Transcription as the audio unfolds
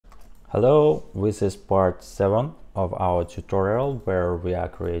Hello, this is part 7 of our tutorial where we are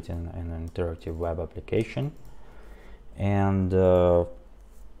creating an interactive web application, and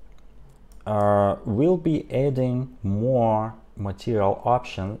we'll be adding more material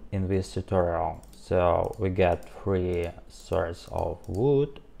options in this tutorial. So we get 3 sorts of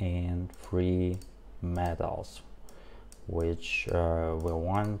wood and 3 metals which we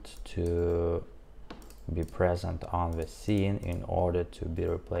want to be present on the scene in order to be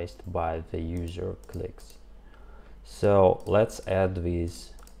replaced by the user clicks. So let's add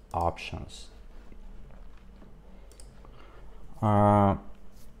these options. To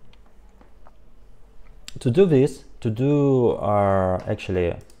do this,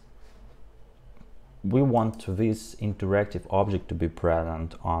 actually we want this interactive object to be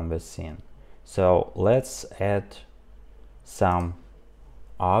present on the scene. So let's add some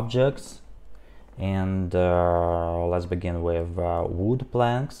objects, and let's begin with wood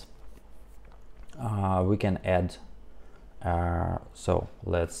planks. We can add so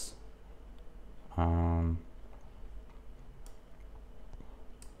let's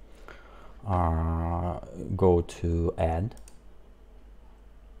go to add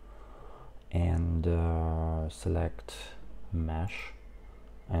and select mesh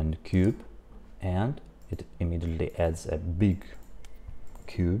and cube, and it immediately adds a big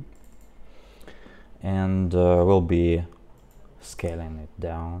cube, and we'll be scaling it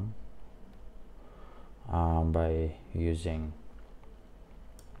down by using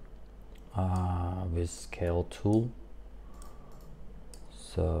this scale tool,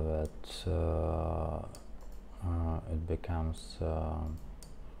 so that it becomes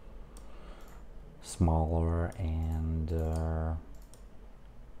smaller and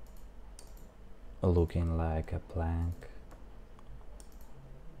looking like a plank,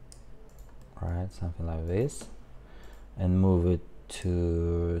 right? Something like this, and move it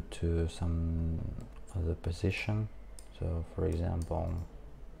to some other position. So for example,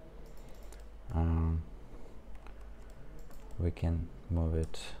 we can move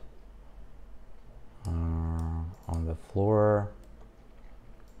it on the floor.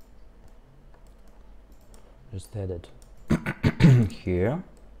 Just add it here.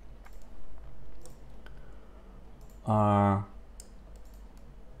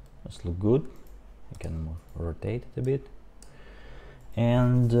 This look good. You can rotate it a bit,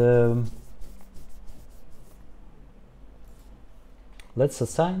 and let's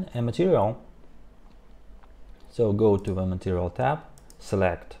assign a material. So go to the material tab,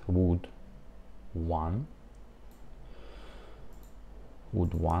 select wood 1.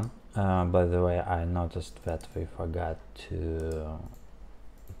 By the way, I noticed that we forgot to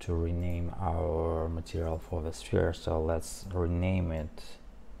rename our material for the sphere, so let's rename it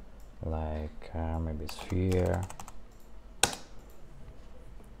like maybe sphere.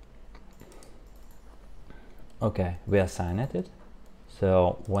 Okay, we assigned it.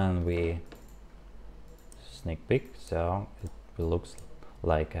 So when we sneak peek, so it looks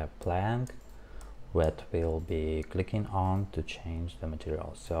like a plank that we'll be clicking on to change the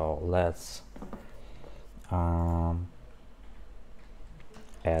material. So let's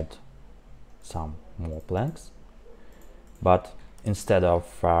add some more planks, but instead of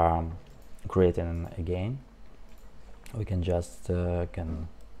creating again, we can just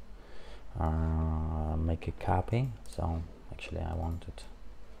make a copy. So actually I wanted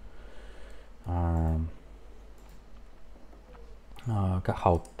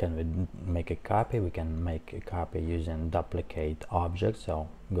how can we make a copy? We can make a copy using duplicate objects. So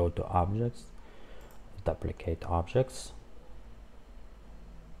go to objects, duplicate objects,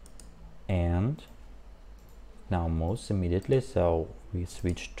 and now moves immediately. So we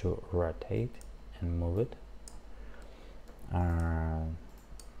switch to rotate and move it.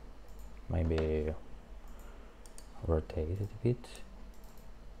 Maybe rotate it a bit.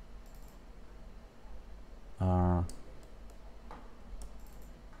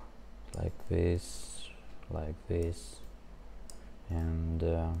 Like this, and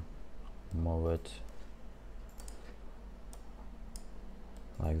move it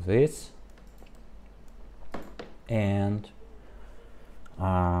like this, and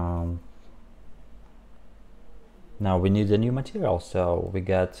now we need a new material. So we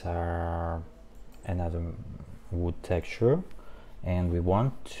got another wood texture, and we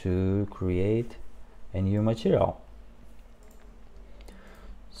want to create a new material.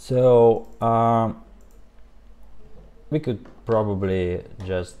 So we could probably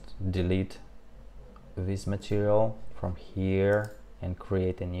just delete this material from here and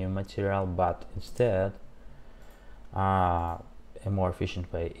create a new material, but instead a more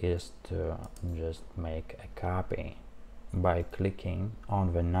efficient way is to just make a copy by clicking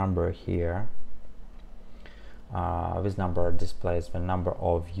on the number here. This number displays the number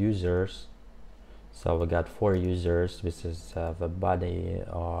of users. So we got 4 users. This is the body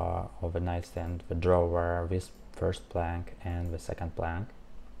of the nightstand, the drawer, this first plank and the second plank.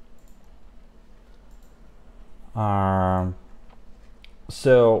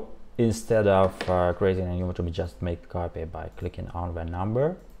 So instead of creating a new material, we just make copy by clicking on the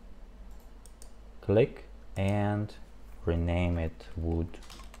number, click and rename it wood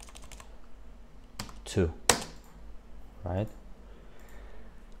 2, right?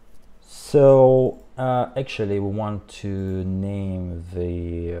 So actually we want to name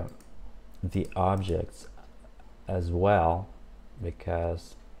the objects as well,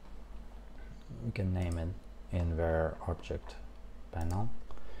 because we can name it in their object panel,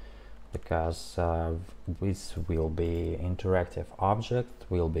 because this will be interactive object,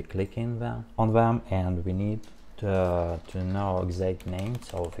 we'll be clicking on them, and we need to know exact names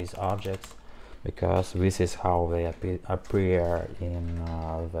of these objects, because this is how they appear in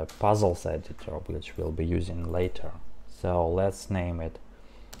the puzzles editor, which we'll be using later. So let's name it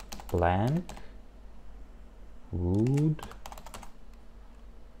plank wood.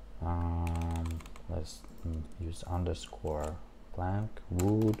 Let's use underscore plank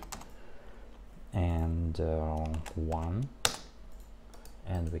wood and 1,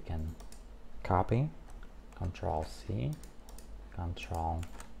 and we can copy, Control C, Control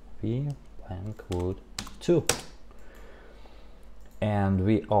V, plank wood 2, and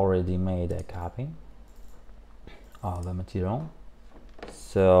we already made a copy of the material.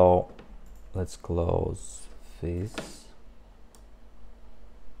 So let's close this,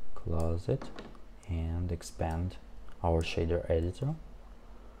 close it, and expand our shader editor.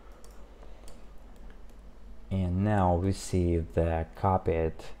 And now we see the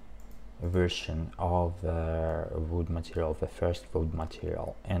copied version of the wood material, the first wood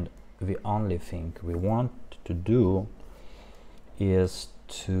material, and the only thing we want to do is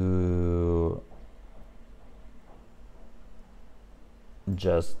to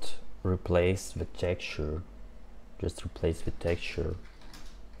just replace the texture,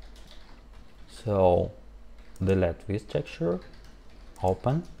 So delete this texture,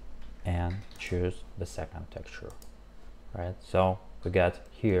 open, and choose the second texture, right? So we got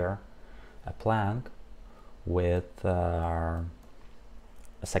here a plank with a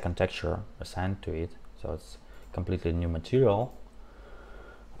second texture assigned to it, so it's completely new material,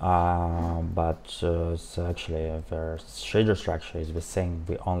 but it's actually the shader structure is the same,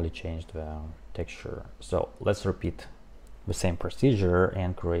 we only changed the texture. So let's repeat the same procedure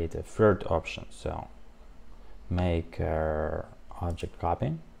and create a third option. So make object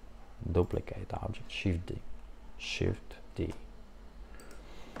copy, duplicate object, Shift D,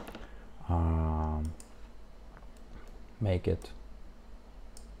 make it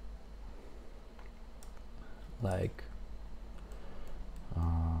like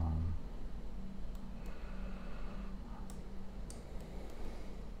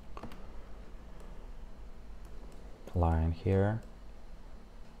line here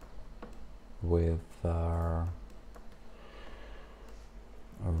with our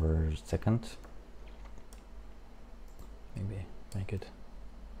second, maybe make it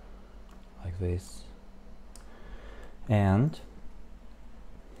like this, and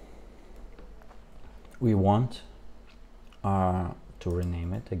we want to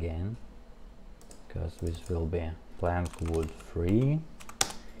rename it again, because this will be plank wood 3,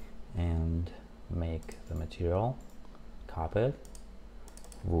 and make the material, copy it,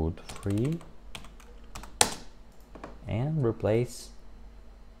 wood 3, and replace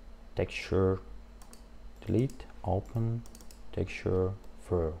texture, delete, open, texture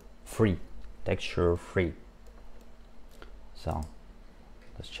free, texture free. So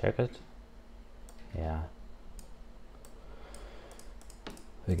let's check it. Yeah,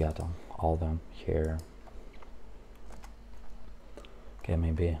 we got all them here. Okay,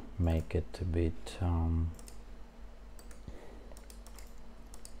 maybe make it a bit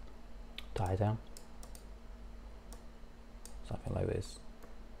tighter, something like this,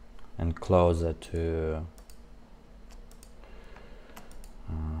 and closer to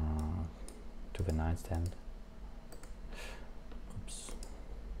the nightstand. Oops,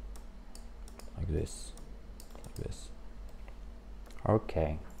 like this,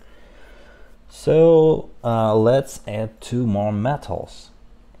 Okay, so let's add 2 more metals.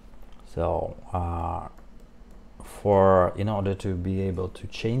 So in order to be able to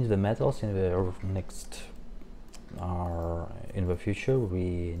change the metals in the next in the future,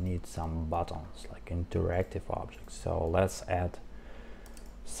 we need some buttons, like interactive objects. So let's add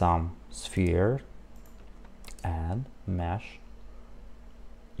some sphere add mesh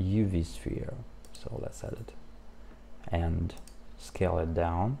UV sphere. So let's add it and scale it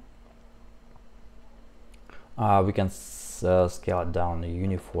down. We can scale it down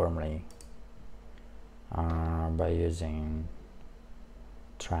uniformly by using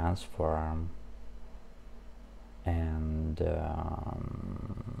transform and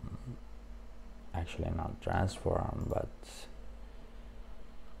actually not transform, but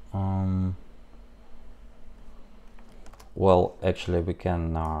well, actually we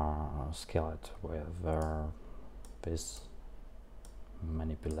can scale it with this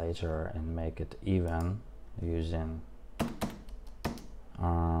manipulator and make it even using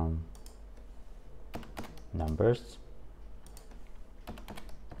numbers.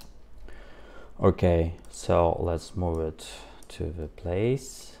 Okay, so let's move it to the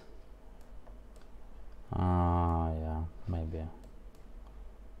place. Yeah, maybe.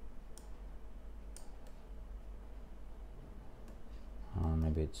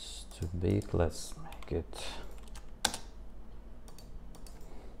 Maybe it's too big. Let's make it.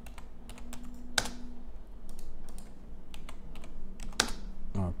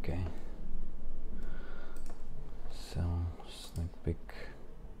 Okay. So sneak peek.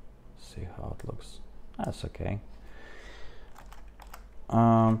 See how it looks. That's okay.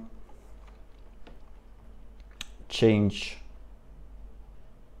 Change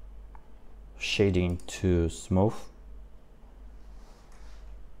shading to smooth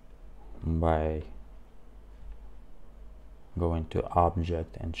by going to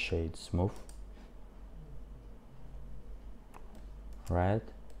object and shade smooth, right,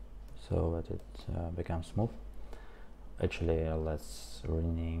 so that it becomes smooth. Actually, let's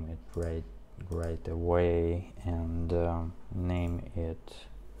rename it right away and name it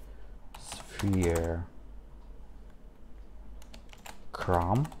sphere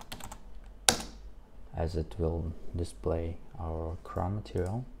chrome, as it will display our chrome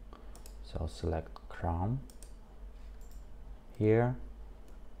material. So select chrome here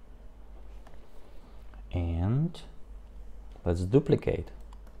and let's duplicate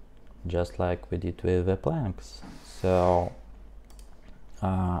just like we did with the planks. So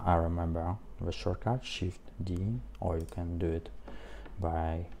I remember the shortcut Shift D, or you can do it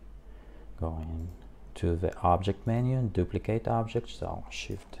by going to the object menu and duplicate object, so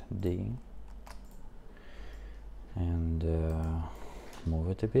Shift D and move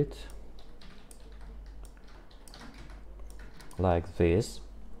it a bit like this,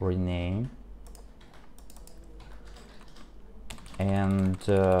 rename, and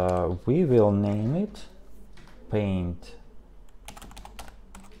we will name it paint.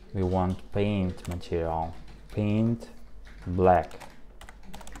 We want paint material, paint black.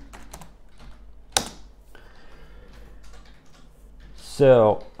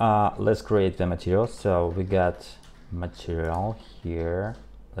 So let's create the material. So we got material here,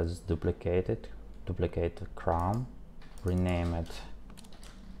 let's duplicate it, duplicate the chrome, rename it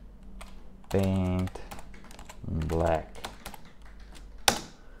paint black,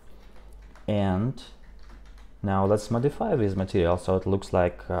 and now let's modify this material so it looks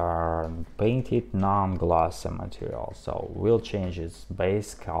like painted non-glossy material. So we'll change its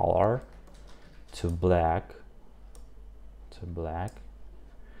base color to black,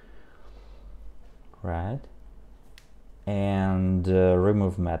 right, and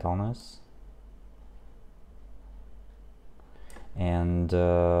remove metalness and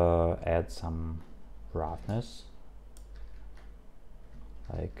add some roughness,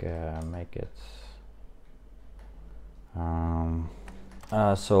 like make it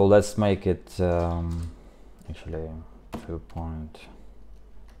so let's make it actually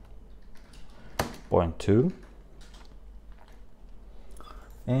 2.2,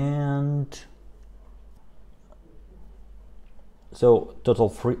 and so total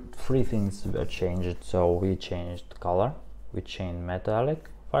three things were changed. So we changed color, we changed metallic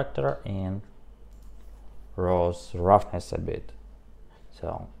factor, and rose roughness a bit.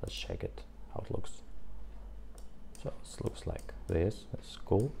 So let's check it how it looks. So it looks like this. It's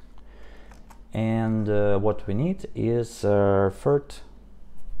cool. And what we need is a third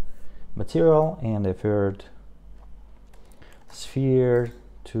material and a third sphere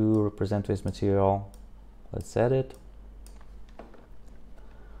to represent this material. Let's add it.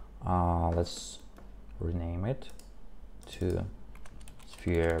 Let's rename it to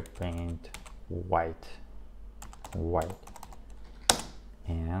sphere paint white,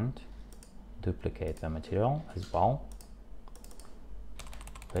 and duplicate the material as well,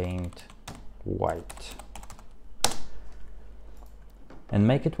 paint white, and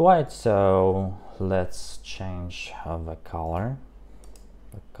make it white. So let's change the color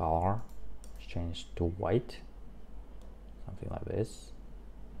change to white, something like this.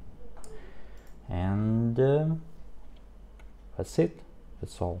 And that's it.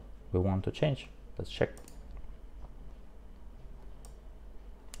 That's all we want to change. Let's check.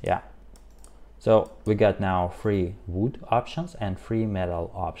 Yeah, so we got now 3 wood options and 3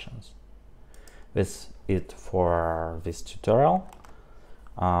 metal options. That's it for this tutorial.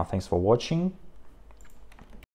 Thanks for watching.